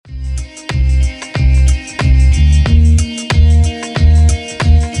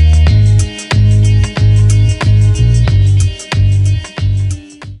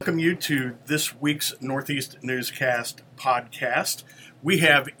you to this week's Northeast Newscast podcast. We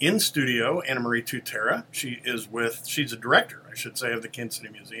have in studio Anna Marie Tutera. She's a director, I should say, of the Kansas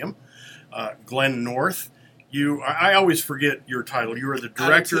City Museum. Glenn North. I always forget your title. You are the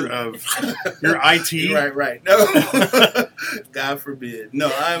director of your IT. Right. No, God forbid. No,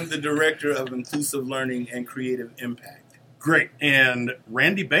 I'm the director of inclusive learning and creative impact. Great. And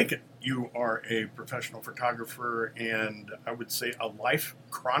Randy Bacon. You are a professional photographer and I would say a life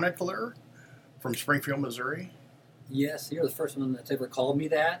chronicler from Springfield, Missouri. Yes, you're the first one that's ever called me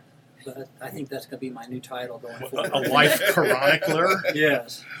that, but I think that's going to be my new title going forward. A life chronicler?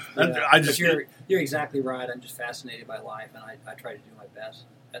 Yes. Yeah. You're exactly right. I'm just fascinated by life, and I try to do my best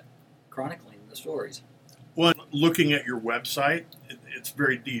at chronicling the stories. Well, looking at your website, it's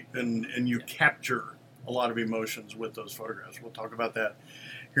very deep, and you capture a lot of emotions with those photographs. We'll talk about that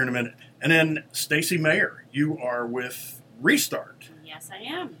here in a minute. And then Stacy Mayer, you are with Restart. Yes, I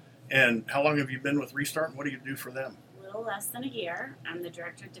am. And how long have you been with Restart, and what do you do for them? A little less than a year. I'm the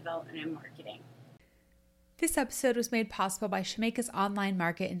Director of Development and Marketing. This episode was made possible by Shemeka's Online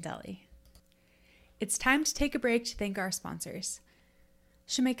Market in Delhi. It's time to take a break to thank our sponsors.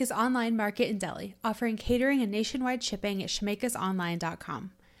 Shemeka's Online Market in Delhi, offering catering and nationwide shipping at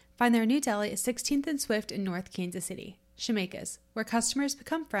shemekasonline.com. Find their new deli at 16th and Swift in North Kansas City. Shemeka's, where customers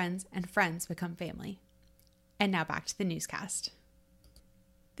become friends and friends become family. And now back to the newscast.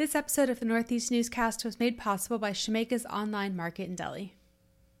 This episode of the Northeast Newscast was made possible by Shemeka's Online Market in Delhi.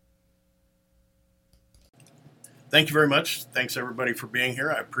 Thank you very much. Thanks, everybody, for being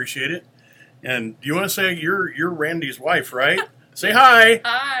here. I appreciate it. And do you want to say you're Randy's wife, right? Say hi.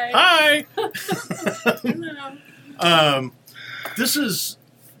 Hi. Hi. This is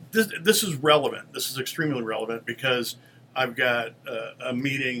relevant. This is extremely relevant because I've got a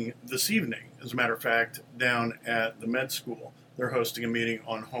meeting this evening, as a matter of fact, down at the med school. They're hosting a meeting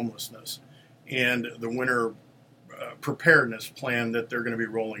on homelessness and the winter preparedness plan that they're going to be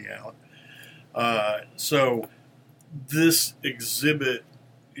rolling out. So this exhibit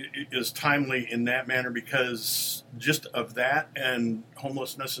is timely in that manner because just of that, and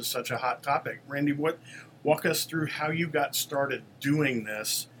homelessness is such a hot topic. Randy, walk us through how you got started doing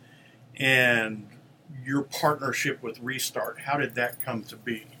this and your partnership with Restart. How did that come to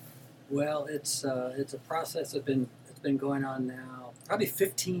be? Well, it's a process that's been going on now probably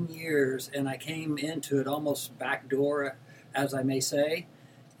 15 years, and I came into it almost backdoor, as I may say.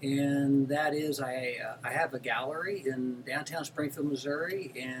 And that is, I have a gallery in downtown Springfield,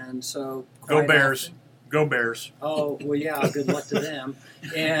 Missouri, and so Go Bears. Often, Go Bears. Oh, well, yeah, good luck to them.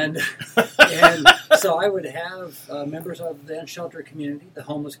 And so I would have members of the unsheltered community, the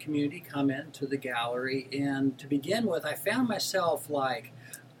homeless community, come into the gallery. And to begin with, I found myself like,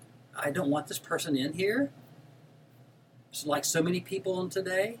 I don't want this person in here. It's like so many people in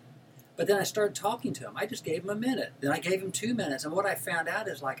today. But then I started talking to him. I just gave him a minute. Then I gave him 2 minutes. And what I found out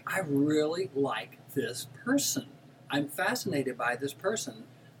is like, I really like this person. I'm fascinated by this person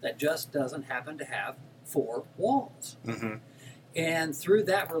that just doesn't happen to have 4 walls. Mm-hmm. And through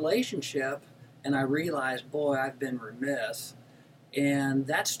that relationship, and I realized, boy, I've been remiss. And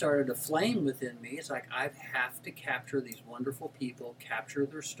that started a flame within me. It's like, I have to capture these wonderful people, capture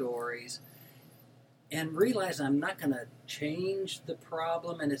their stories, and realize I'm not going to change the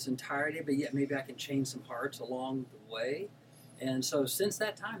problem in its entirety, but yet maybe I can change some hearts along the way. And so since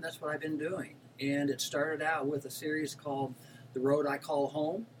that time, that's what I've been doing. And it started out with a series called The Road I Call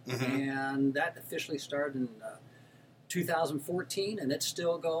Home, mm-hmm. and that officially started in 2014, and it's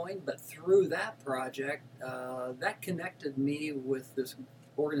still going. But through that project, that connected me with this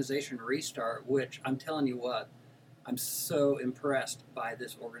organization, Restart, which I'm telling you what, I'm so impressed by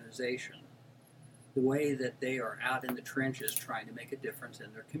this organization. The way that they are out in the trenches trying to make a difference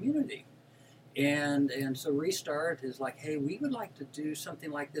in their community. And so Restart is like, hey, we would like to do something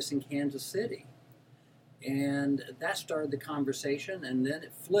like this in Kansas City. And that started the conversation, and then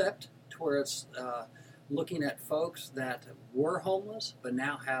it flipped to where it's looking at folks that were homeless but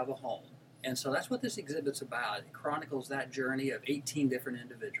now have a home. And so that's what this exhibit's about. It chronicles that journey of 18 different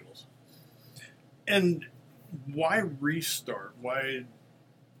individuals. And why Restart? Why...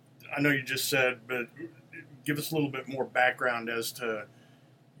 I know you just said, but give us a little bit more background as to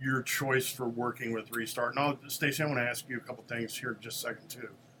your choice for working with Restart. And Stacy, I want to ask you a couple things here in just a second, too.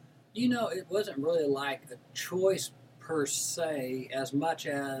 You know, it wasn't really like a choice per se, as much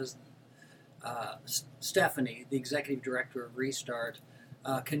as Stephanie, the executive director of Restart,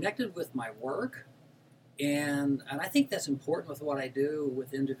 connected with my work. And I think that's important with what I do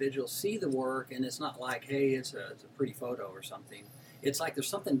with individuals. See the work, and it's not like, hey, it's a pretty photo or something. It's like there's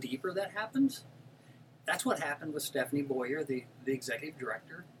something deeper that happens. That's what happened with Stephanie Boyer, the executive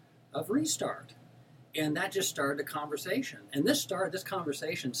director. of Restart. And that just started a conversation. And this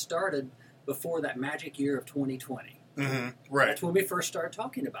conversation started before that magic year of 2020. Mm-hmm. Right. That's when we first started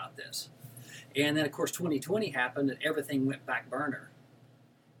talking about this. And then, of course, 2020 happened and everything went back burner.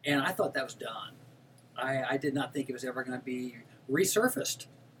 And I thought that was done. I did not think it was ever going to be resurfaced,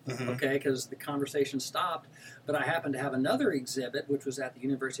 okay, because the conversation stopped. But I happened to have another exhibit, which was at the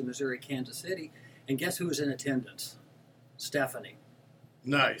University of Missouri, Kansas City. And guess who was in attendance? Stephanie.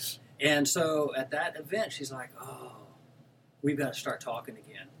 Nice. And so at that event, she's like, oh, we've got to start talking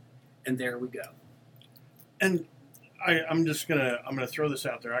again. And there we go. And I'm gonna throw this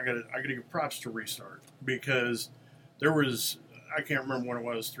out there. I gotta give props to Restart, because there was, I can't remember when it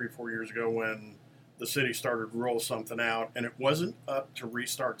was, 3-4 years ago, when the city started to roll something out, and it wasn't up to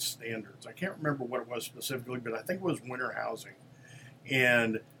Restart standards. I can't remember what it was specifically, but I think it was winter housing.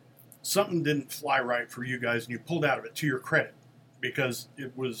 And something didn't fly right for you guys, and you pulled out of it, to your credit, because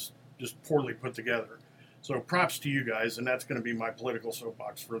it was just poorly put together. So props to you guys, and that's going to be my political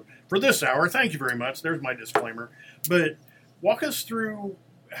soapbox for this hour. Thank you very much. There's my disclaimer. But walk us through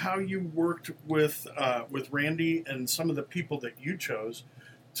how you worked with Randy and some of the people that you chose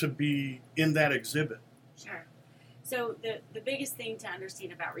to be in that exhibit. Sure. So the biggest thing to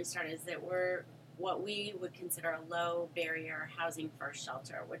understand about Restart is that we're what we would consider a low barrier housing first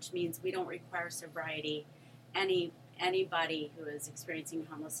shelter, which means we don't require sobriety. Anybody who is experiencing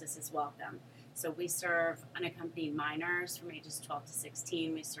homelessness is welcome. So we serve unaccompanied minors from ages 12 to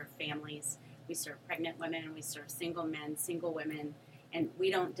 16. We serve families. We serve pregnant women. We serve single men, single women. And we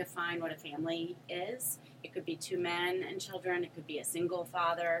don't define what a family is. It could be 2 men and children. It could be a single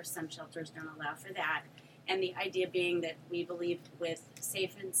father. Some shelters don't allow for that. And the idea being that we believe with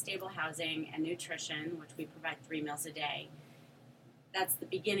safe and stable housing and nutrition, which we provide 3 meals a day, that's the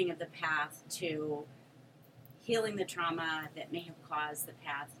beginning of the path to healing the trauma that may have caused the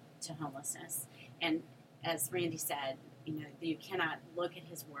path to homelessness. And as Randy said, you cannot look at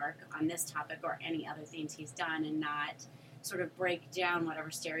his work on this topic or any other things he's done and not sort of break down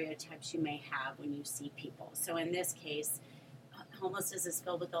whatever stereotypes you may have when you see people. So in this case, homelessness is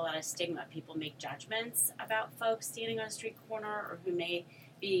filled with a lot of stigma. People make judgments about folks standing on a street corner or who may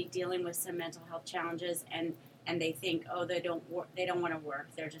be dealing with some mental health challenges, and they think, oh, they don't want to work,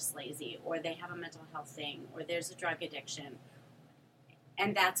 they're just lazy, or they have a mental health thing, or there's a drug addiction.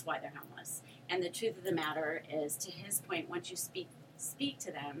 And that's why they're homeless. And the truth of the matter is, to his point, once you speak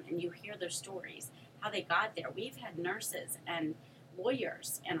to them and you hear their stories, how they got there. We've had nurses and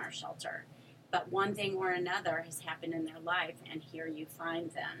lawyers in our shelter, but one thing or another has happened in their life, and here you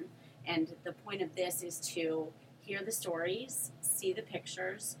find them. And the point of this is to hear the stories, see the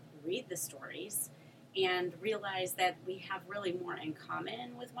pictures, read the stories, and realize that we have really more in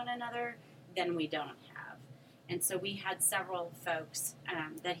common with one another than we don't have. And so we had several folks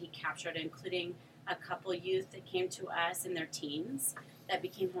that he captured, including a couple youth that came to us in their teens, that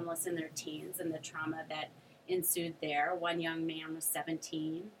became homeless in their teens, and the trauma that ensued there. One young man was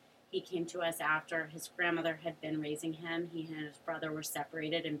 17. He came to us after his grandmother had been raising him. He and his brother were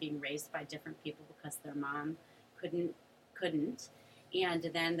separated and being raised by different people because their mom couldn't. And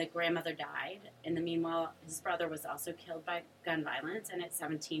then the grandmother died. In the meanwhile, his brother was also killed by gun violence, and at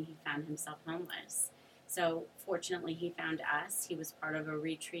 17 he found himself homeless. So fortunately he found us. He was part of a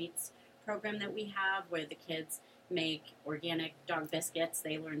retreats program that we have where the kids make organic dog biscuits.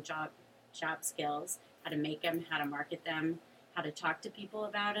 They learn job skills, how to make them, how to market them, how to talk to people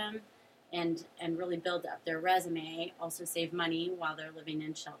about them, and really build up their resume, also save money while they're living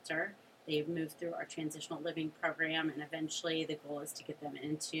in shelter. They've moved through our transitional living program, and eventually the goal is to get them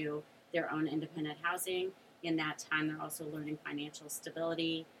into their own independent housing. In that time, they're also learning financial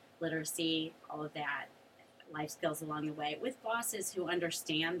stability, literacy, all of that, life skills along the way, with bosses who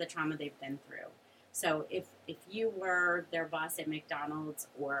understand the trauma they've been through. So if you were their boss at McDonald's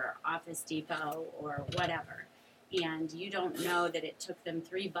or Office Depot or whatever, and you don't know that it took them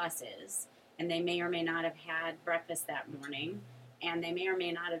 3 buses, and they may or may not have had breakfast that morning, and they may or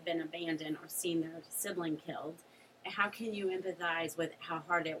may not have been abandoned or seen their sibling killed, how can you empathize with how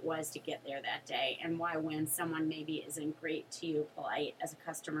hard it was to get there that day, and why when someone maybe isn't great to you, polite as a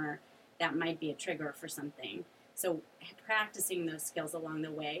customer, that might be a trigger for something. So practicing those skills along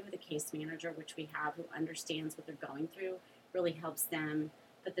the way with a case manager, which we have, who understands what they're going through, really helps them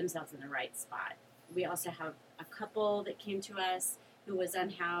put themselves in the right spot. We also have a couple that came to us who was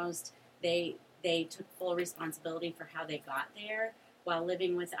unhoused. They took full responsibility for how they got there. While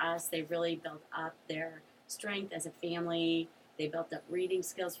living with us, they really built up their strength as a family. They built up reading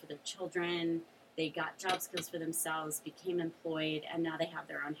skills for their children. They got job skills for themselves, became employed, and now they have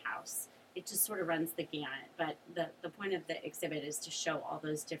their own house. it just sort of runs the gamut. But the point of the exhibit is to show all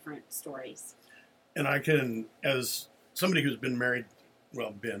those different stories. And I can, as somebody who's been married,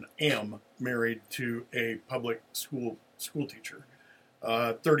 am married to a public school teacher,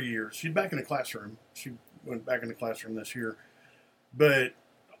 30 years. She's back in the classroom. She went back in the classroom this year. But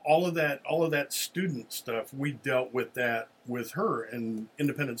all of that student stuff, we dealt with that with her. And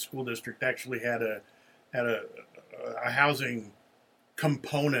Independent School District actually had a housing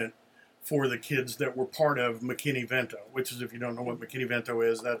component for the kids that were part of McKinney-Vento, which is, if you don't know what McKinney-Vento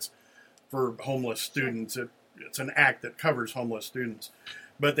is, that's for homeless students. It's an act that covers homeless students.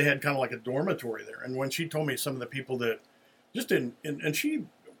 But they had kind of like a dormitory there. And when she told me some of the people that just didn't, and she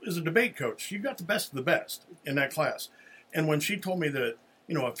is a debate coach, she got the best of the best in that class. And when she told me that,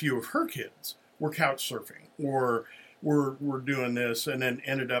 a few of her kids were couch surfing or were doing this and then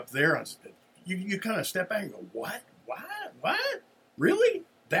ended up there, I said, you kind of step back and go, what? Really?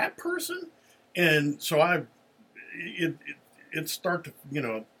 That person? And so it start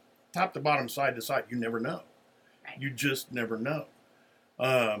to, top to bottom, side to side, you never know. Right. You just never know.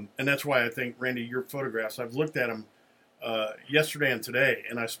 And that's why I think, Randy, your photographs, I've looked at them yesterday and today,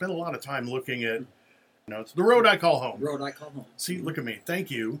 and I spent a lot of time looking at, it's the road I call home. Road I call home. See, look at me.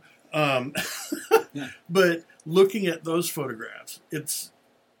 Thank you. Yeah. But looking at those photographs, it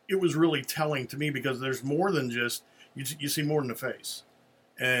was really telling to me, because there's more than just, you see more than the face.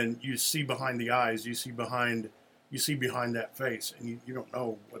 And you see behind the eyes, you see behind that face, and you don't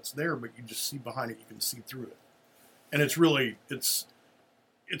know what's there, but you just see behind it, you can see through it. And it's really, it's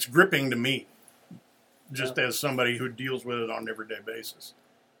gripping to me, just as somebody who deals with it on an everyday basis.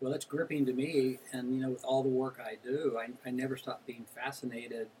 Well, it's gripping to me, and with all the work I do, I never stop being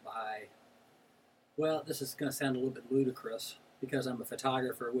fascinated by, well, this is going to sound a little bit ludicrous because I'm a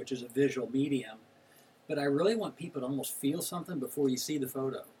photographer, which is a visual medium, but I really want people to almost feel something before you see the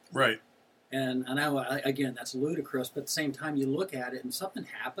photo. Right. And I know, again, that's ludicrous, but at the same time you look at it and something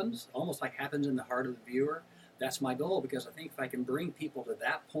happens, almost like happens in the heart of the viewer. That's my goal, because I think if I can bring people to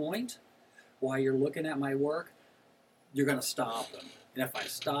that point while you're looking at my work, you're going to stop them. And if I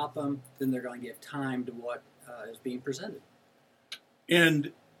stop them, then they're going to give time to what is being presented.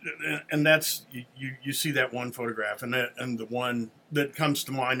 And that's, you see that one photograph, and the one that comes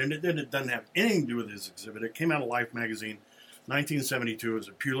to mind, and it doesn't have anything to do with this exhibit. It came out of Life magazine, 1972. It was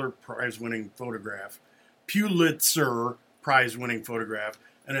a Pulitzer Prize-winning photograph,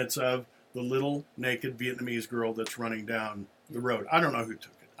 and it's of the little naked Vietnamese girl that's running down the road. I don't know who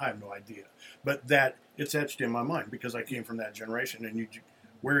took it. I have no idea. But it's etched in my mind, because I came from that generation. And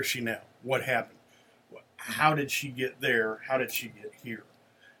where is she now? What happened? How did she get there? How did she get here?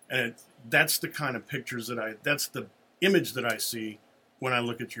 And that's the kind of pictures that's the image that I see when I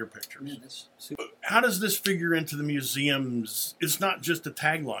look at your pictures. Man, that's super. How does this figure into the museums? It's not just a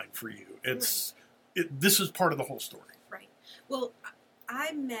tagline for you. This is part of the whole story. Right. Well,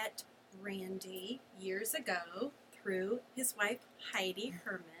 I met Randy years ago through his wife, Heidi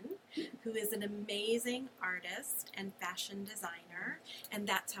Herman, who is an amazing artist and fashion designer, and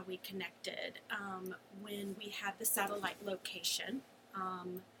that's how we connected. When we had the satellite location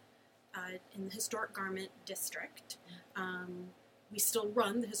in the Historic Garment District, we still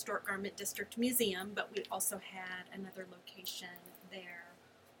run the Historic Garment District Museum, but we also had another location there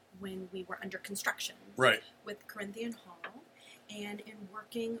when we were under construction with Corinthian Hall. And in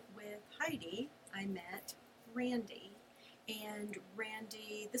working with Heidi, I met Randy. And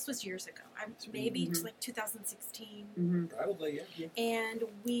Randy, this was years ago, maybe like 2016. Mm-hmm. Probably, yeah. And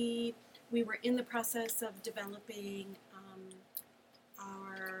we were in the process of developing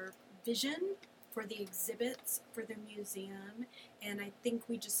our vision for the exhibits for the museum. And I think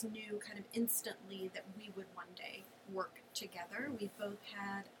we just knew kind of instantly that we would one day work together. We both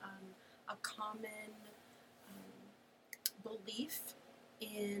had a common belief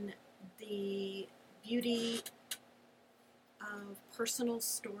in the beauty of personal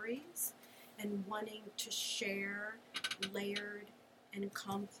stories and wanting to share layered and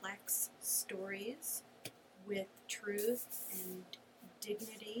complex stories with truth and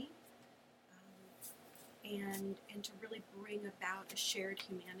dignity, and to really bring about a shared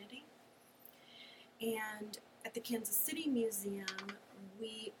humanity. And at the Kansas City Museum,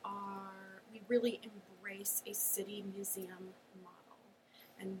 we really embrace a city museum model.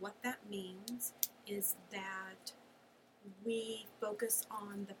 And what that means is that we focus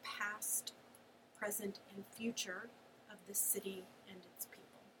on the past, present, and future of the city and its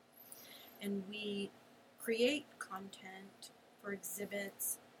people. And we create content for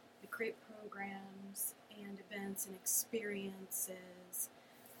exhibits, we create programs and events and experiences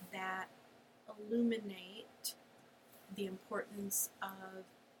that illuminate the importance of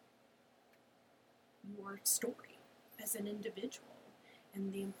your story as an individual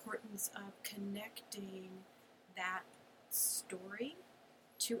and the importance of connecting that story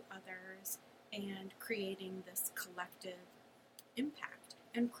to others and creating this collective impact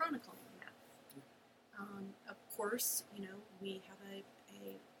and chronicling that. Of course, we have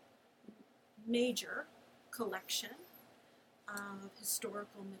a major collection of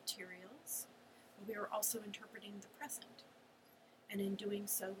historical materials, but we are also interpreting the present. And in doing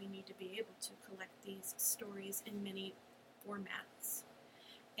so, we need to be able to collect these stories in many formats.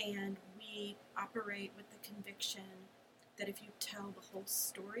 And we operate with the conviction that if you tell the whole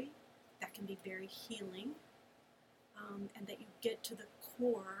story, that can be very healing, and that you get to the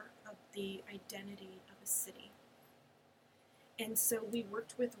core of the identity of a city. And so we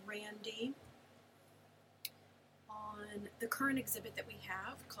worked with Randy on the current exhibit that we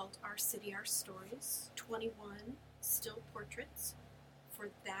have called Our City, Our Stories, 21 still portraits for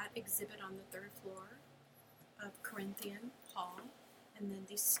that exhibit on the third floor of Corinthian Hall, and then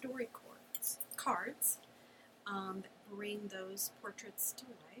these story cards that bring those portraits to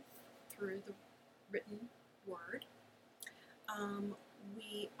life through the written word.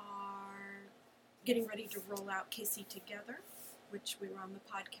 We are getting ready to roll out KC Together, which we were on the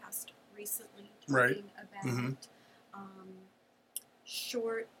podcast recently talking about.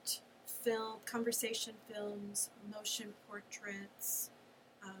 Short film, conversation films, motion portraits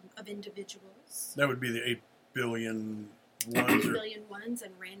of individuals. That would be the 8 billion ones. 8 billion ones,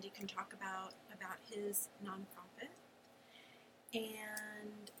 and Randy can talk about his nonprofit.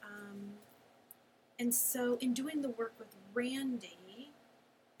 And so in doing the work with Randy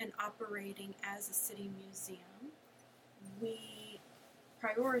and operating as a city museum, we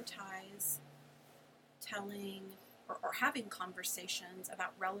prioritize telling or having conversations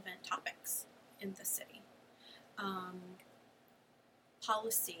about relevant topics in the city.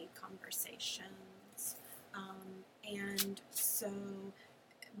 Policy conversations. And so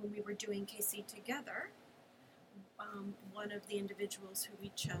when we were doing KC Together, one of the individuals who we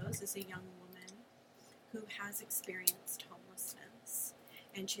chose is a young woman who has experienced homelessness.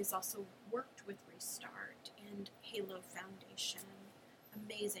 And she's also worked with Restart and Halo Foundation.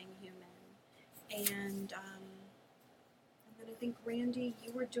 Amazing human. And then I think, Randy,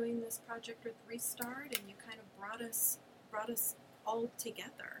 you were doing this project with Restart, and you kind of brought us all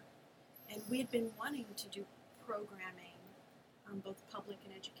together. And we had been wanting to do programming, both public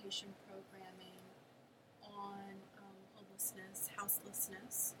and education programming on homelessness,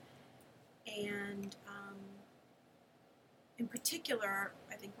 houselessness. And in particular,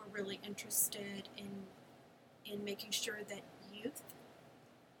 I think we're really interested in making sure that youth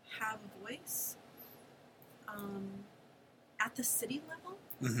have a voice at the city level,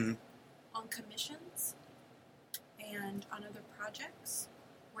 on commissions and on other projects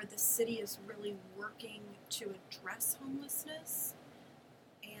where the city is really working to address homelessness.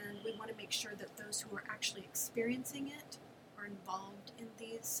 And we want to make sure that those who are actually experiencing it are involved in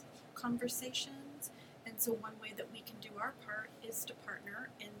these conversations. And so one way that we can do our part is to partner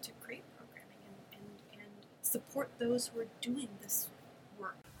and to create programming and support those who are doing this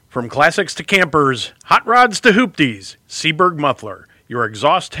work. From classics to campers, hot rods to hoopties, Seaberg Muffler, your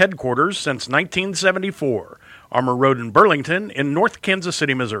exhaust headquarters since 1974. Armour Road in Burlington in North Kansas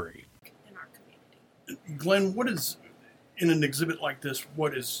City, Missouri. In our community. Glenn, what is, in an exhibit like this,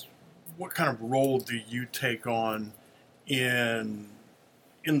 what kind of role do you take on in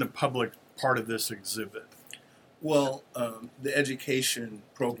the public part of this exhibit? Well, the education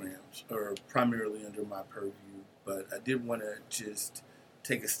programs are primarily under my purview, but I did want to just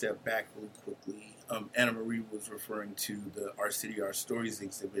take a step back really quickly. Anna Marie was referring to the Our City, Our Stories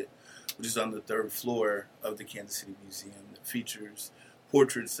exhibit, which is on the third floor of the Kansas City Museum, that features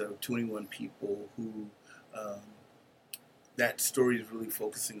portraits of 21 people who, that story is really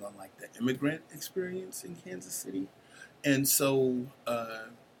focusing on like the immigrant experience in Kansas City. And so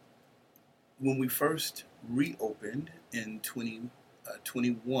when we first reopened in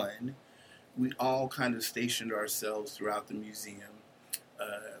 2021, we all kind of stationed ourselves throughout the museum.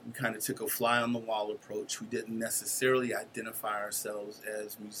 We kind of took a fly-on-the-wall approach. We didn't necessarily identify ourselves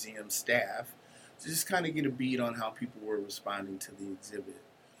as museum staff, to just kind of get a beat on how people were responding to the exhibit.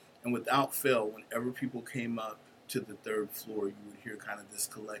 And without fail, whenever people came up to the third floor, you would hear kind of this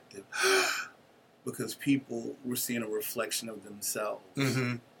collective, because people were seeing a reflection of themselves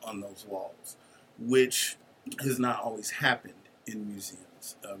on those walls, which has not always happened in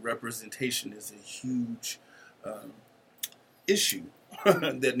museums. Representation is a huge issue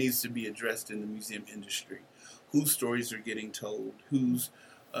that needs to be addressed in the museum industry. Whose stories are getting told, whose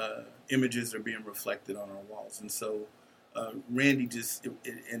images are being reflected on our walls. And so Randy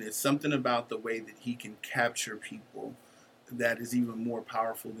and it's something about the way that he can capture people that is even more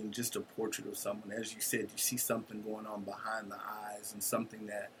powerful than just a portrait of someone. As you said, you see something going on behind the eyes and something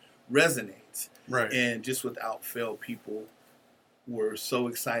that resonates. Right. And just without fail, people were so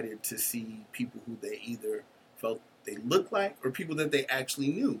excited to see people who they either felt they looked like or people that they actually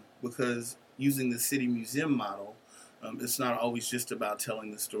knew, because using the city museum model, it's not always just about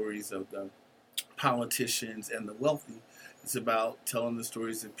telling the stories of the politicians and the wealthy. It's about telling the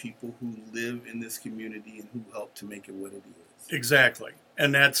stories of people who live in this community and who help to make it what it is. Exactly.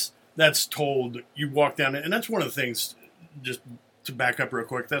 And that's told, you walk down it, and that's one of the things, just to back up real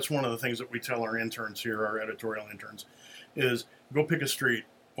quick, that's one of the things that we tell our interns here, our editorial interns, is go pick a street,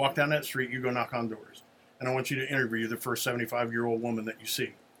 walk down that street, you go knock on doors. And I want you to interview the first 75-year-old woman that you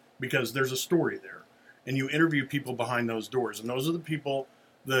see, because there's a story there. And you interview people behind those doors. And those are the people,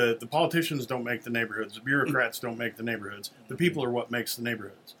 the politicians don't make the neighborhoods. The bureaucrats don't make the neighborhoods. The people are what makes the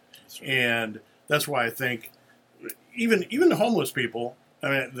neighborhoods. That's right. And that's why I think even the homeless people, I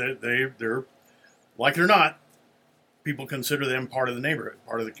mean, they're like it or not, people consider them part of the neighborhood,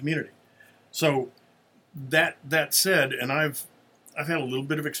 part of the community. So that said, and I've had a little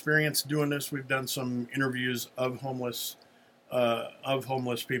bit of experience doing this. We've done some interviews of homeless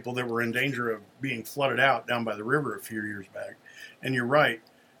people that were in danger of being flooded out down by the river a few years back. And you're right.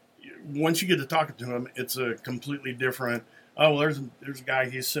 Once you get to talking to him, it's a completely different. Oh, well, there's a guy.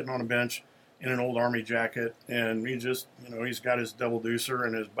 He's sitting on a bench in an old army jacket, and he just, he's got his double deucer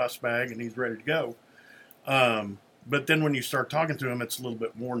and his bus bag, and he's ready to go. But then when you start talking to him, it's a little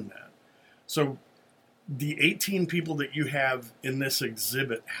bit more than that. So the 18 people that you have in this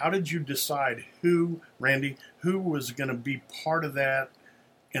exhibit, how did you decide Randy, who was going to be part of that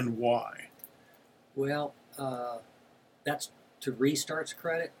and why? Well, that's to Restart's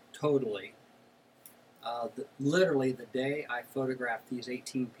credit, totally. Literally the day I photographed these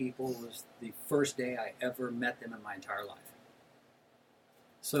 18 people was the first day I ever met them in my entire life.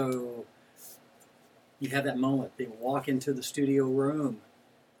 So you have that moment. They walk into the studio room,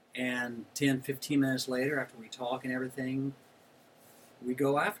 and 10, 15 minutes later, after we talk and everything, we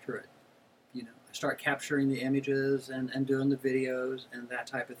go after it. I start capturing the images and doing the videos and that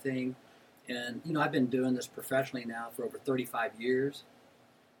type of thing. And, I've been doing this professionally now for over 35 years.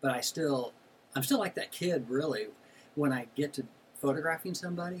 But I'm still like that kid, really. When I get to photographing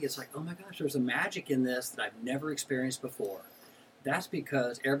somebody, it's like, oh my gosh, there's a magic in this that I've never experienced before. That's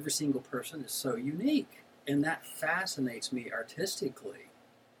because every single person is so unique. And that fascinates me artistically.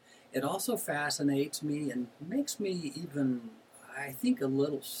 It also fascinates me and makes me even, I think, a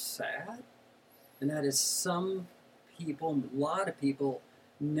little sad. And that is some people, a lot of people,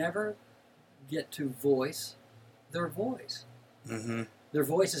 never get to voice their voice. Mm-hmm. Their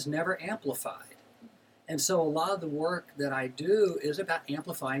voice is never amplified. And so a lot of the work that I do is about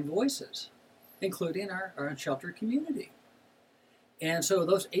amplifying voices, including our unsheltered community. And so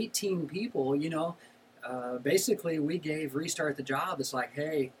those 18 people, basically we gave Restart the job. It's like,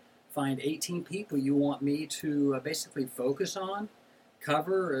 hey, find 18 people you want me to basically focus on,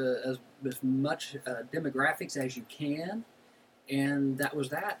 cover as much demographics as you can. And that was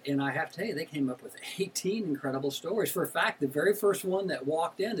that. And I have to tell you, they came up with 18 incredible stories. For a fact, the very first one that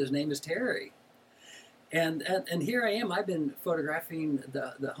walked in, his name is Terry. And here I am. I've been photographing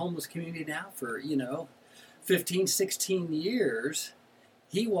the homeless community now for, 15, 16 years.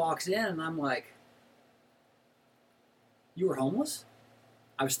 He walks in and I'm like, you were homeless?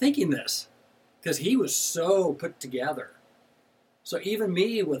 I was thinking this because he was so put together. So even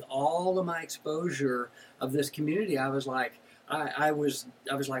me, with all of my exposure of this community, I was like, I was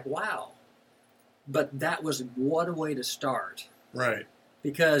like, wow. But that was what a way to start. Right.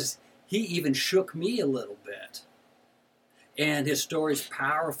 Because he even shook me a little bit. And his story's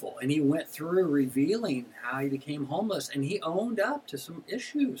powerful. And he went through revealing how he became homeless. And he owned up to some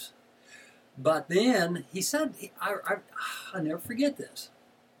issues. But then he said, I'll never forget this.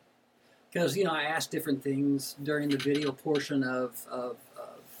 Because, I asked different things during the video portion of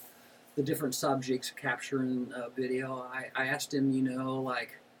the different subjects capturing video. I asked him,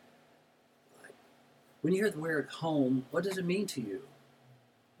 like, when you hear the word home, what does it mean to you?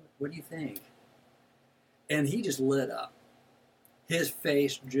 What do you think? And he just lit up. His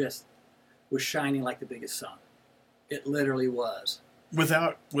face just was shining like the biggest sun. It literally was.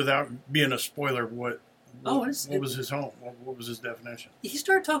 Without being a spoiler, what was his home? What was his definition? He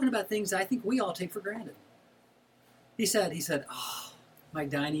started talking about things I think we all take for granted. He said, oh, my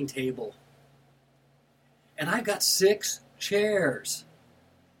dining table. And I've got 6 chairs.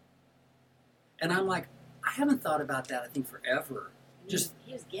 And I'm like, I haven't thought about that, I think, forever.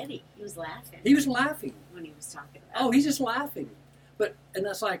 He was giddy. He was laughing. He was laughing. When he was talking about Oh, he's just laughing. And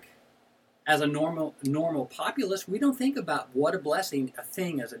that's like, as a normal populace, we don't think about what a blessing a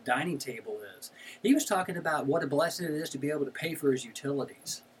thing as a dining table is. He was talking about what a blessing it is to be able to pay for his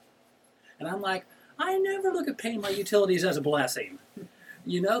utilities. And I'm like, I never look at paying my utilities as a blessing.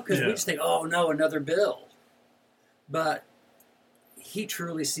 Because we just think, oh no, another bill. But he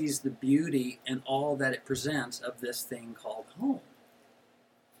truly sees the beauty and all that it presents of this thing called home.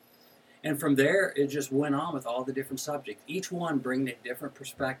 And from there, it just went on with all the different subjects, each one bringing a different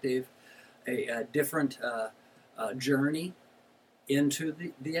perspective, a different journey into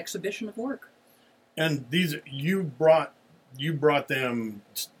the exhibition of work. And these you brought them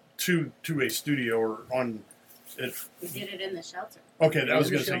to a studio or on it. We did it in the shelter. Okay, I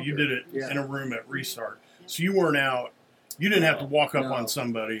was going to say you did it in a room at Restart, so you weren't out. You didn't have to walk up on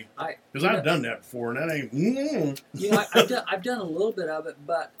somebody, because I've done that before, and that ain't. I've done a little bit of it,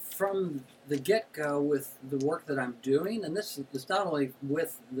 but from the get-go with the work that I'm doing, and this is not only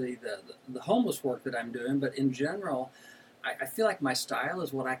with the homeless work that I'm doing, but in general, I feel like my style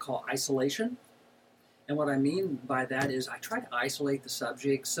is what I call isolation. And what I mean by that is I try to isolate the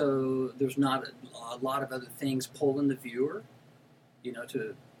subject so there's not a lot of other things pulling the viewer,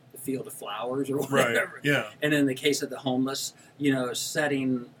 to the field of flowers or whatever. Right, yeah. And in the case of the homeless,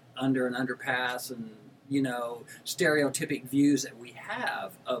 setting under an underpass and, stereotypic views that we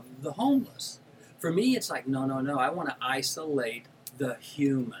have of the homeless. For me, it's like, no. I want to isolate the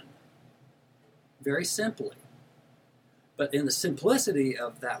human. Very simply. But in the simplicity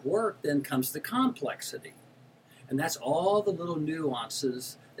of that work, then comes the complexity. And that's all the little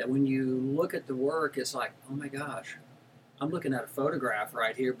nuances that when you look at the work, it's like, oh my gosh, I'm looking at a photograph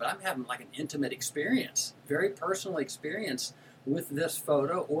right here, but I'm having like an intimate experience, very personal experience with this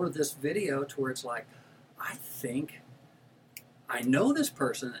photo or this video to where it's like, I think I know this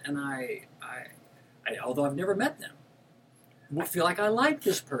person, and I although I've never met them, I feel like I like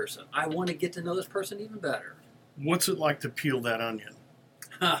this person. I want to get to know this person even better. What's it like to peel that onion?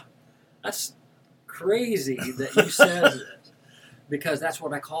 That's crazy that you said it, because that's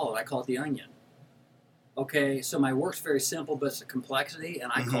what I call it. I call it the onion. Okay, so my work's very simple, but it's a complexity,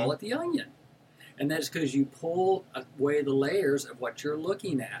 and I call it the onion. And that's because you pull away the layers of what you're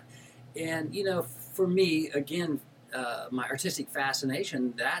looking at. And, for me, again, my artistic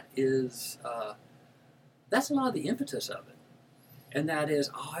fascination, that's a lot of the impetus of it. And that is,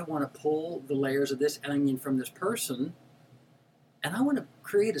 I want to pull the layers of this onion from this person, and I want to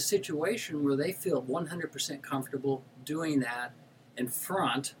create a situation where they feel 100% comfortable doing that in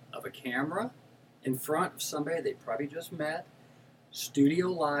front of a camera, in front of somebody they probably just met, studio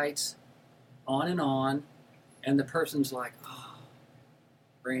lights, on, and the person's like, oh,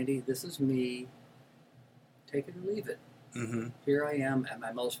 Randy, this is me. Take it or leave it. Mm-hmm. Here I am at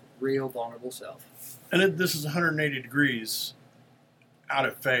my most real, vulnerable self. And this is 180 degrees out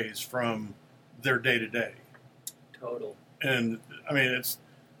of phase from their day-to-day. Total. And, I mean, it's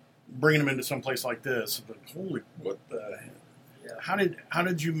bringing them into some place like this. But holy, what the heck? Yeah. How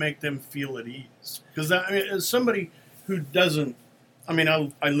did you make them feel at ease? Because, as somebody who doesn't,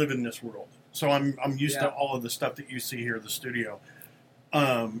 I live in this world. So I'm used to all of the stuff that you see here at the studio.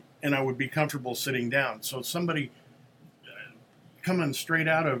 And I would be comfortable sitting down. So somebody coming straight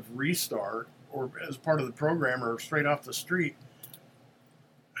out of Restart or as part of the program or straight off the street,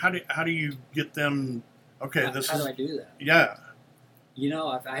 how do you get them? Okay, how do I do that? Yeah.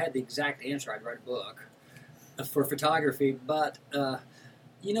 If I had the exact answer, I'd write a book for photography. But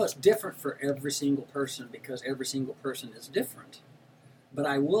it's different for every single person because every single person is different. But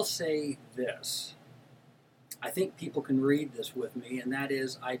I will say this. I think people can read this with me, and that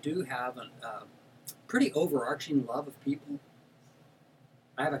is I do have a pretty overarching love of people.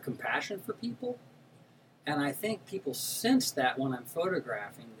 I have a compassion for people, and I think people sense that when I'm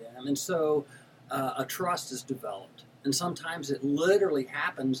photographing them, and so a trust is developed. And sometimes it literally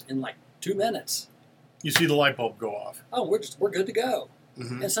happens in like 2 minutes. You see the light bulb go off. Oh, we're good to go.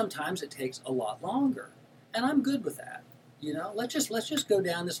 Mm-hmm. And sometimes it takes a lot longer, and I'm good with that. Let's just go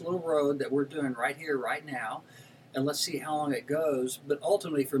down this little road that we're doing right here, right now, and let's see how long it goes. But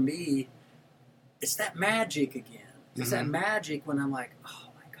ultimately, for me, it's that magic again. It's that magic when I'm like, oh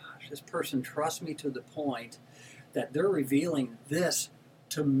my gosh, this person trusts me to the point that they're revealing this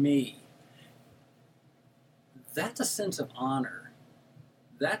to me. That's a sense of honor.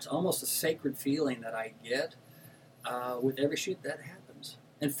 That's almost a sacred feeling that I get with every shoot that happens.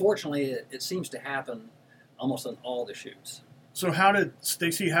 And fortunately, it seems to happen almost on all the shoots. So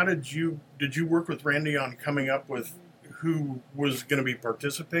Stacy, did you work with Randy on coming up with who was going to be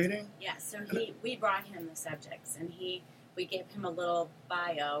participating? Yeah, so we brought him the subjects, and he we gave him a little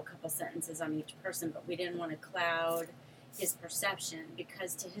bio, a couple sentences on each person, but we didn't want to cloud his perception,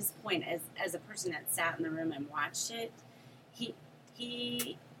 because to his point, as a person that sat in the room and watched it,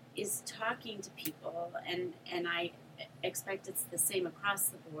 he is talking to people, and I expect it's the same across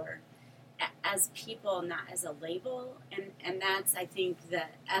the board, as people, not as a label, and that's, I think, the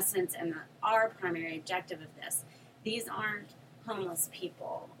essence and our primary objective of this. These aren't homeless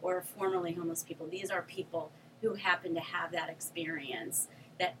people or formerly homeless people. These are people who happen to have that experience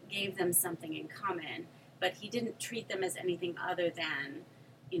that gave them something in common, but he didn't treat them as anything other than,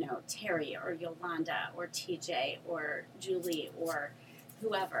 Terry or Yolanda or TJ or Julie or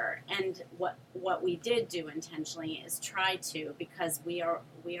whoever. And what we did do intentionally is try to, because we are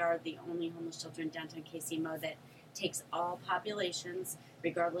the only homeless shelter in downtown KCMO that takes all populations,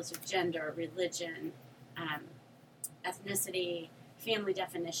 regardless of gender, religion, ethnicity, family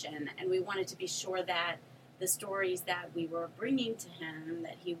definition, and we wanted to be sure that the stories that we were bringing to him,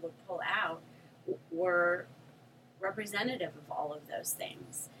 that he would pull out, were representative of all of those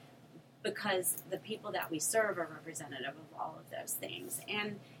things, because the people that we serve are representative of all of those things,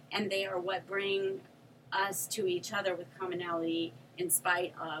 and they are what bring us to each other with commonality, in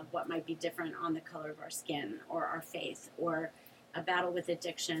spite of what might be different on the color of our skin or our faith or a battle with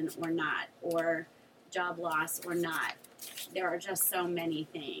addiction or not, or job loss or not. There are just so many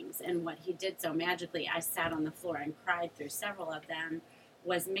things, and what he did so magically, I sat on the floor and cried through several of them,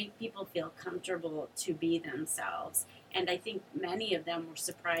 was make people feel comfortable to be themselves. And I think many of them were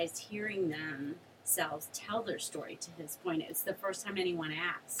surprised hearing themselves tell their story, to his point. It's the first time anyone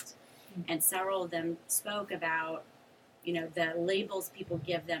asked. And several of them spoke about, the labels people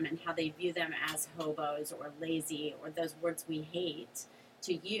give them and how they view them as hobos or lazy, or those words we hate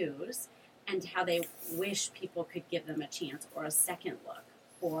to use, and how they wish people could give them a chance or a second look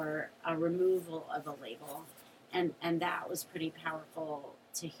or a removal of a label. And that was pretty powerful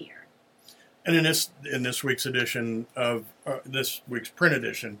to hear. And in this week's edition of this week's print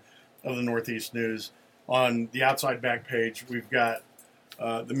edition of the Northeast News, on the outside back page, we've got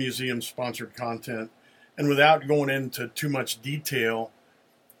the museum sponsored content. And without going into too much detail,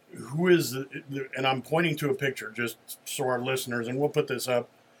 who is and I'm pointing to a picture just so our listeners, and we'll put this up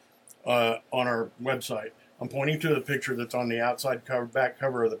on our website. I'm pointing to the picture that's on the outside back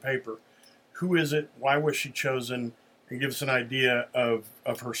cover of the paper. Who is it? Why was she chosen? And give us an idea of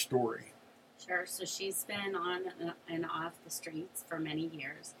her story. Sure. So she's been on and off the streets for many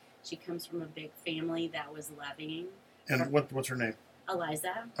years. She comes from a big family that was loving. And what's her name?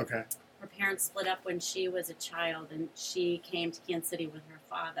 Eliza. Okay. Her parents split up when she was a child, and she came to Kansas City with her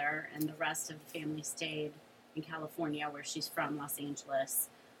father, and the rest of the family stayed in California, where she's from, Los Angeles,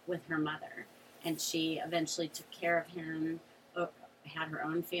 with her mother. And she eventually took care of him, had her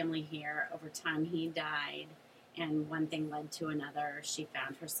own family here. Over time, he died, and one thing led to another. She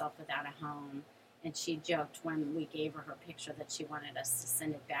found herself without a home, and she joked when we gave her picture that she wanted us to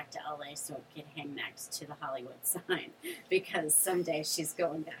send it back to LA so it could hang next to the Hollywood sign, because someday she's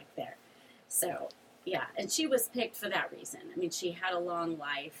going back there. So, yeah, and she was picked for that reason. I mean, she had a long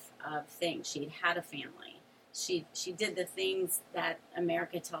life of things. She'd had a family. She did the things that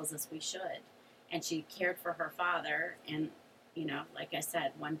America tells us we should, and she cared for her father, and, like I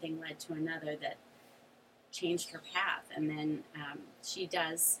said, one thing led to another that changed her path. And then she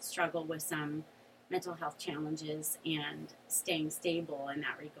does struggle with some mental health challenges and staying stable in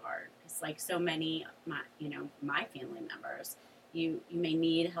that regard. Because like so many, my family members, you may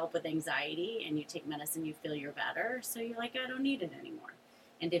need help with anxiety, and you take medicine, you feel you're better, so you're like, I don't need it anymore.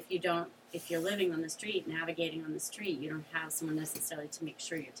 And if you're living on the street, navigating on the street, you don't have someone necessarily to make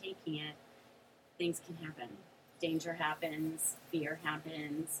sure you're taking it, things can happen. Danger happens, fear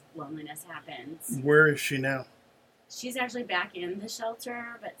happens, loneliness happens. Where is she now? She's actually back in the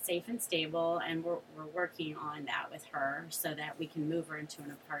shelter, but safe and stable, and we're working on that with her so that we can move her into an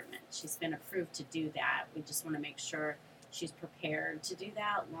apartment. She's been approved to do that. We just want to make sure she's prepared to do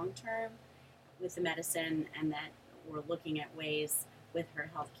that long term with the medicine, and that we're looking at ways with her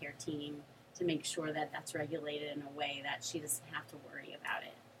healthcare team to make sure that that's regulated in a way that she doesn't have to worry about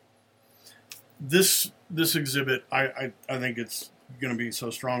it. This exhibit, I think it's going to be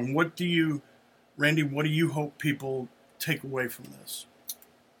so strong. Randy, what do you hope people take away from this?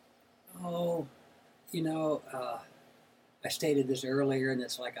 Oh, I stated this earlier, and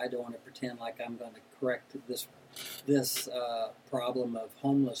it's like I don't want to pretend like I'm going to correct this problem of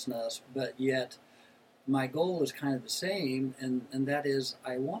homelessness, but yet my goal is kind of the same, and that is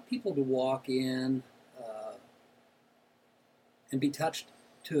I want people to walk in and be touched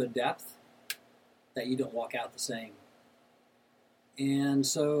to a depth that you don't walk out the same. And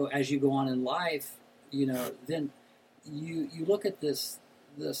so as you go on in life, then you look at this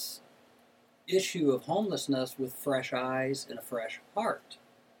issue of homelessness with fresh eyes and a fresh heart.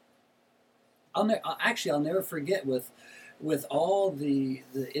 I'll never forget with all the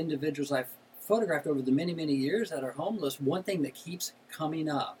individuals I've photographed over the many, many years that are homeless, one thing that keeps coming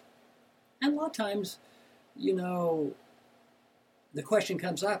up. And a lot of times, you know, the question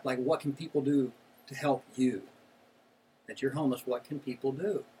comes up, like, what can people do to help you? That you're homeless, what can people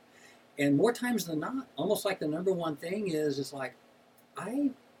do? And more times than not, almost like the number one thing is like,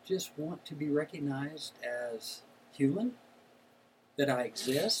 I just want to be recognized as human, that I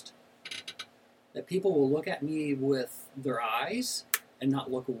exist, that people will look at me with their eyes and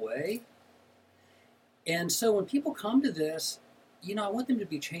not look away. And so when people come to this, you know, I want them to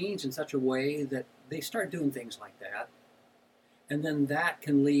be changed in such a way that they start doing things like that. And then that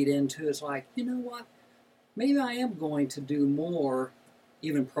can lead into, it's like, you know what, maybe I am going to do more,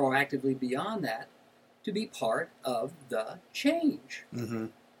 even proactively beyond that, to be part of the change. Mm-hmm.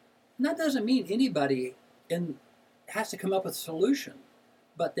 And that doesn't mean anybody has to come up with a solution,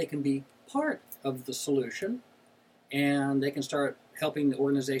 but they can be part of the solution, and they can start helping the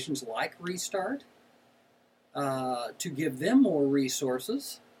organizations like Restart to give them more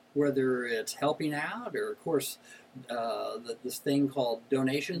resources, whether it's helping out or, of course, this thing called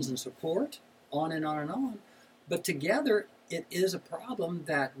donations and support, on and on and on. But together, it is a problem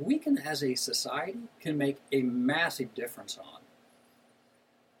that we can, as a society, can make a massive difference on.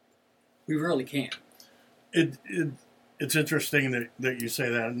 We really can. It's interesting that you say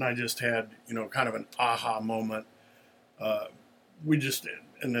that, and I just had, you know, kind of an aha moment. We just,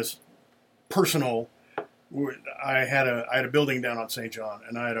 in this personal, I had a building down on St. John,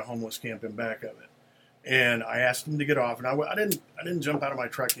 and I had a homeless camp in back of it. And I asked them to get off, and I didn't jump out of my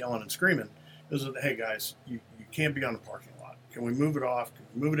truck yelling and screaming. It was, hey guys, you can't be on the parking lot. Can we move it off? Can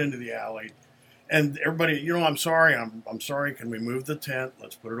we move it into the alley? And everybody, you know, I'm sorry. Can we move the tent?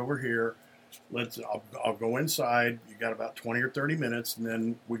 Let's put it over here. I'll go inside. You got about 20 or 30 minutes, and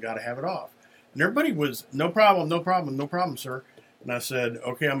then we got to have it off. And everybody was, no problem, sir. And I said,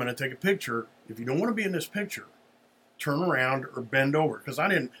 okay, I'm going to take a picture. If you don't want to be in this picture, turn around or bend over. Because I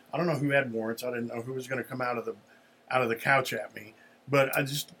don't know who had warrants. I didn't know who was going to come out of the couch at me. But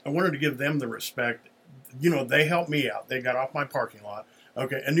I wanted to give them the respect. You know, they helped me out. They got off my parking lot.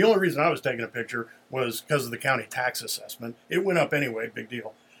 Okay, and the only reason I was taking a picture was because of the county tax assessment. It went up anyway, big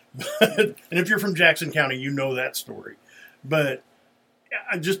deal. And if you're from Jackson County, you know that story. But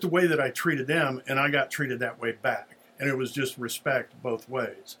just the way that I treated them, and I got treated that way back. And it was just respect both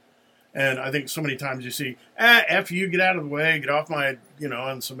ways. And I think so many times you see, F you, get out of the way, get off my, you know,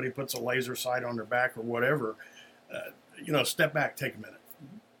 and somebody puts a laser sight on their back or whatever. You know, step back, take a minute.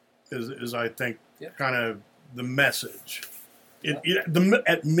 Is I think, kind of the message.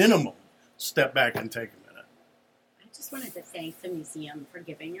 At minimum, step back and take a minute. I just wanted to thank the museum for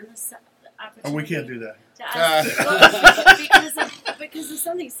giving us the opportunity. Oh, we can't do that. Because of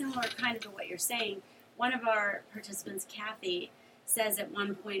something similar kind of to what you're saying. One of our participants, Kathy, says at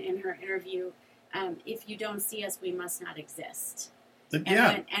one point in her interview, if you don't see us, we must not exist.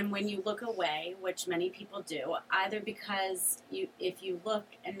 And when you look away, which many people do, either because if you look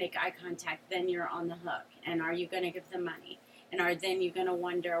and make eye contact, then you're on the hook. And are you going to give them money? And then you're going to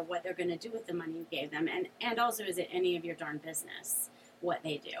wonder what they're going to do with the money you gave them. And also, is it any of your darn business what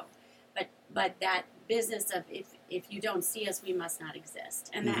they do? But that business of if you don't see us, we must not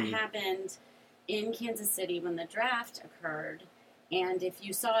exist. And that happened in Kansas City when the draft occurred. And if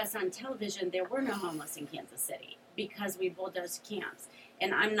you saw us on television, there were no homeless in Kansas City because we bulldozed camps.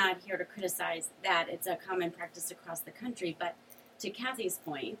 And I'm not here to criticize that. It's a common practice across the country. But to Kathy's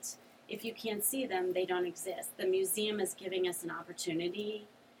point, if you can't see them, they don't exist. The museum is giving us an opportunity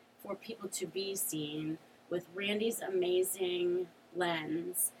for people to be seen with Randy's amazing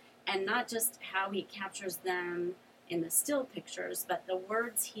lens, and not just how he captures them in the still pictures, but the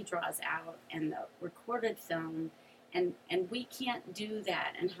words he draws out and the recorded film. And we can't do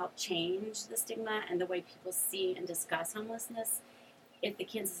that and help change the stigma and the way people see and discuss homelessness if the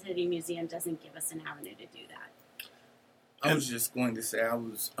Kansas City Museum doesn't give us an avenue to do that. I was just going to say I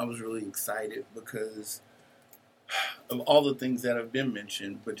was really excited because of all the things that have been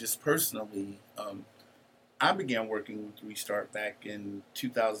mentioned, but just personally, I began working with Restart back in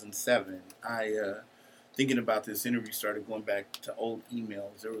 2007. Thinking about this interview, started going back to old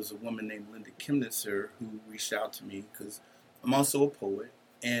emails. There was a woman named Linda Kimnitzer who reached out to me because I'm also a poet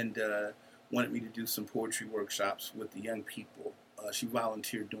and wanted me to do some poetry workshops with the young people. She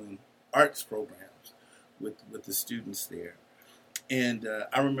volunteered doing arts programs with the students there. And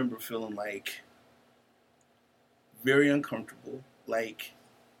I remember feeling like very uncomfortable. Like,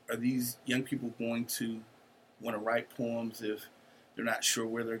 are these young people going to want to write poems if they're not sure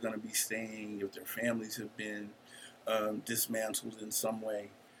where they're going to be staying, if their families have been dismantled in some way.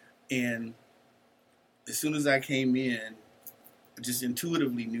 And as soon as I came in, I just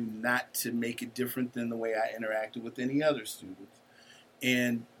intuitively knew not to make it different than the way I interacted with any other students.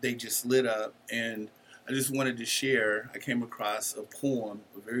 And they just lit up, and I just wanted to share. I came across a poem,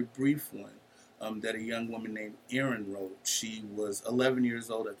 a very brief one, that a young woman named Erin wrote. She was 11 years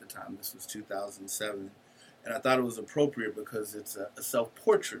old at the time. This was 2007. And I thought it was appropriate because it's a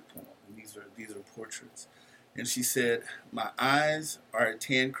self-portrait poem. These are portraits. And she said, "My eyes are a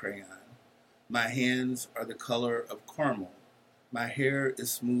tan crayon. My hands are the color of caramel. My hair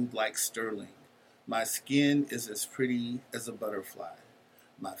is smooth like sterling. My skin is as pretty as a butterfly.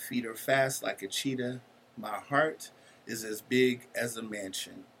 My feet are fast like a cheetah. My heart is as big as a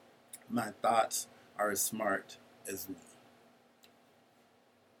mansion. My thoughts are as smart as me."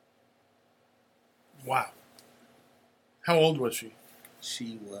 Wow. How old was she?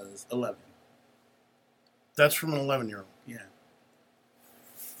 She was 11. That's from an 11-year-old. Yeah.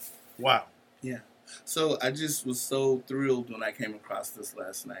 Wow. Yeah. So I just was so thrilled when I came across this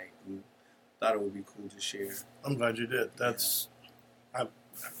last night and thought it would be cool to share. I'm glad you did.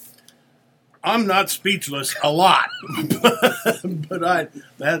 I'm not speechless a lot, but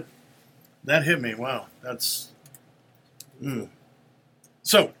that hit me. Wow. That's.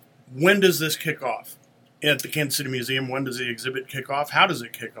 So when does this kick off? At the Kansas City Museum, when does the exhibit kick off? How does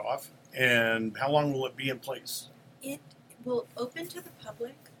it kick off? And how long will it be in place? It will open to the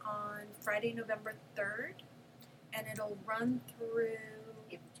public on Friday, November 3rd, and it'll run through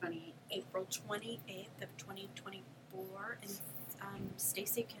April 28th of 2024. And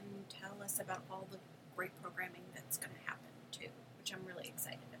Stacy can tell us about all the great programming that's going to happen, too, which I'm really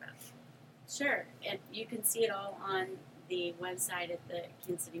excited about. Sure. And you can see it all on the website at the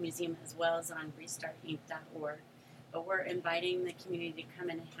Kansas City Museum as well as on restartinc.org. But we're inviting the community to come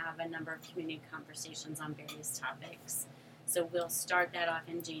and have a number of community conversations on various topics. So we'll start that off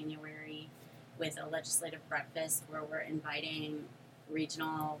in January with a legislative breakfast where we're inviting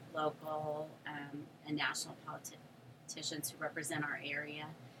regional, local, and national politicians who represent our area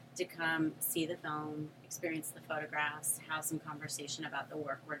to come see the film, experience the photographs, have some conversation about the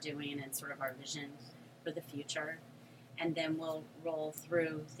work we're doing and sort of our vision for the future. And then we'll roll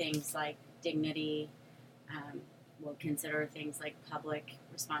through things like dignity. We'll consider things like public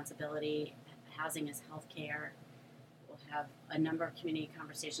responsibility, housing as healthcare. We'll have a number of community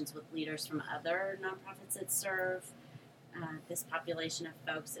conversations with leaders from other nonprofits that serve this population of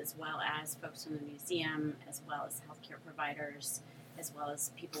folks, as well as folks from the museum, as well as healthcare providers, as well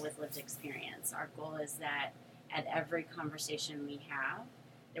as people with lived experience. Our goal is that at every conversation we have,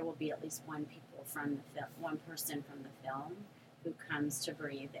 there will be at least one person from the film who comes to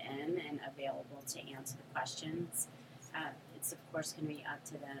breathe in and available to answer the questions. It's of course going to be up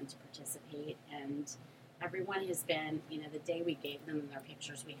to them to participate, and everyone has been, the day we gave them their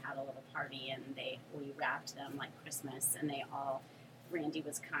pictures, we had a little party and we wrapped them like Christmas, and Randy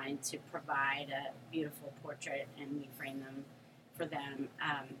was kind to provide a beautiful portrait and we framed them for them.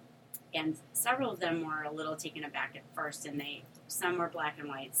 And several of them were a little taken aback at first, and some were black and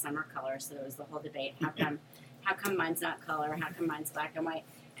white, some are color, so there was the whole debate. How come mine's not color? How come mine's black and white?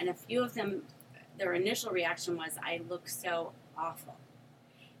 And a few of them, their initial reaction was, "I look so awful."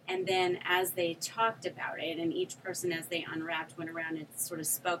 And then as they talked about it, and each person as they unwrapped went around and sort of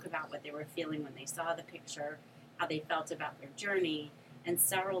spoke about what they were feeling when they saw the picture, how they felt about their journey, and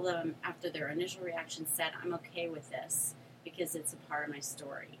several of them, after their initial reaction, said, "I'm okay with this because it's a part of my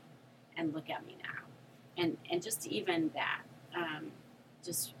story. And look at me now." And just even that,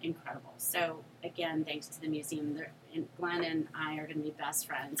 just incredible. So again, thanks to the museum, Glenn and I are going to be best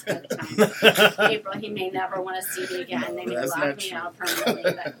friends by the time April. He may never want to see me again. They may lock me out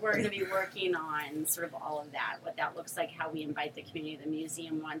permanently. But we're going to be working on sort of all of that, what that looks like, how we invite the community. The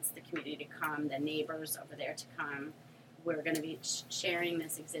museum wants the community to come, the neighbors over there to come. We're going to be sharing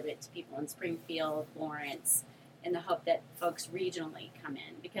this exhibit to people in Springfield, Lawrence, in the hope that folks regionally come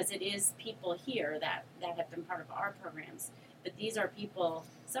in, because it is people here that have been part of our programs. But these are people,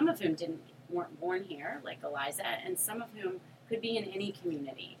 some of whom weren't born here, like Eliza, and some of whom could be in any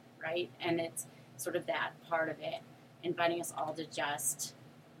community, right? And it's sort of that part of it, inviting us all to just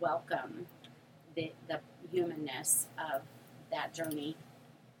welcome the humanness of that journey.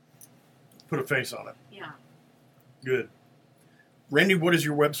 Put a face on it. Yeah. Good. Randy, what is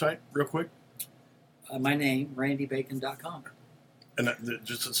your website, real quick? My name, randybacon.com. And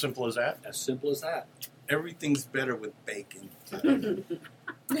just as simple as that? As simple as that. Everything's better with bacon.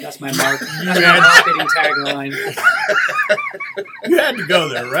 That's my marketing tagline. You had to go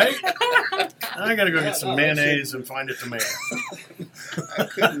there, right? I got to go Yeah, get some no, mayonnaise and find a tomato. I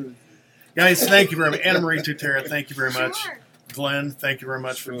couldn't. Guys, thank you very much. Anna Marie Tutera, thank you very much. Sure. Glenn, thank you very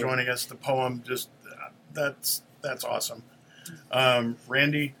much for Sure. joining us. The poem, just that's awesome.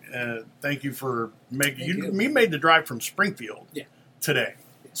 Randy, thank you for making. Thank You made the drive from Springfield Yeah. today.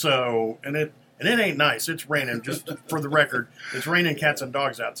 So and it ain't nice. It's raining. Just for the record, it's raining cats and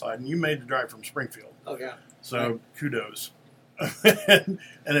dogs outside, and you made the drive from Springfield. Oh yeah. So kudos. And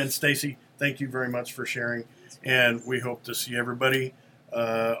then Stacy, thank you very much for sharing, and we hope to see everybody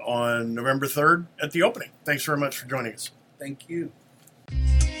on November 3rd at the opening. Thanks very much for joining us. Thank you.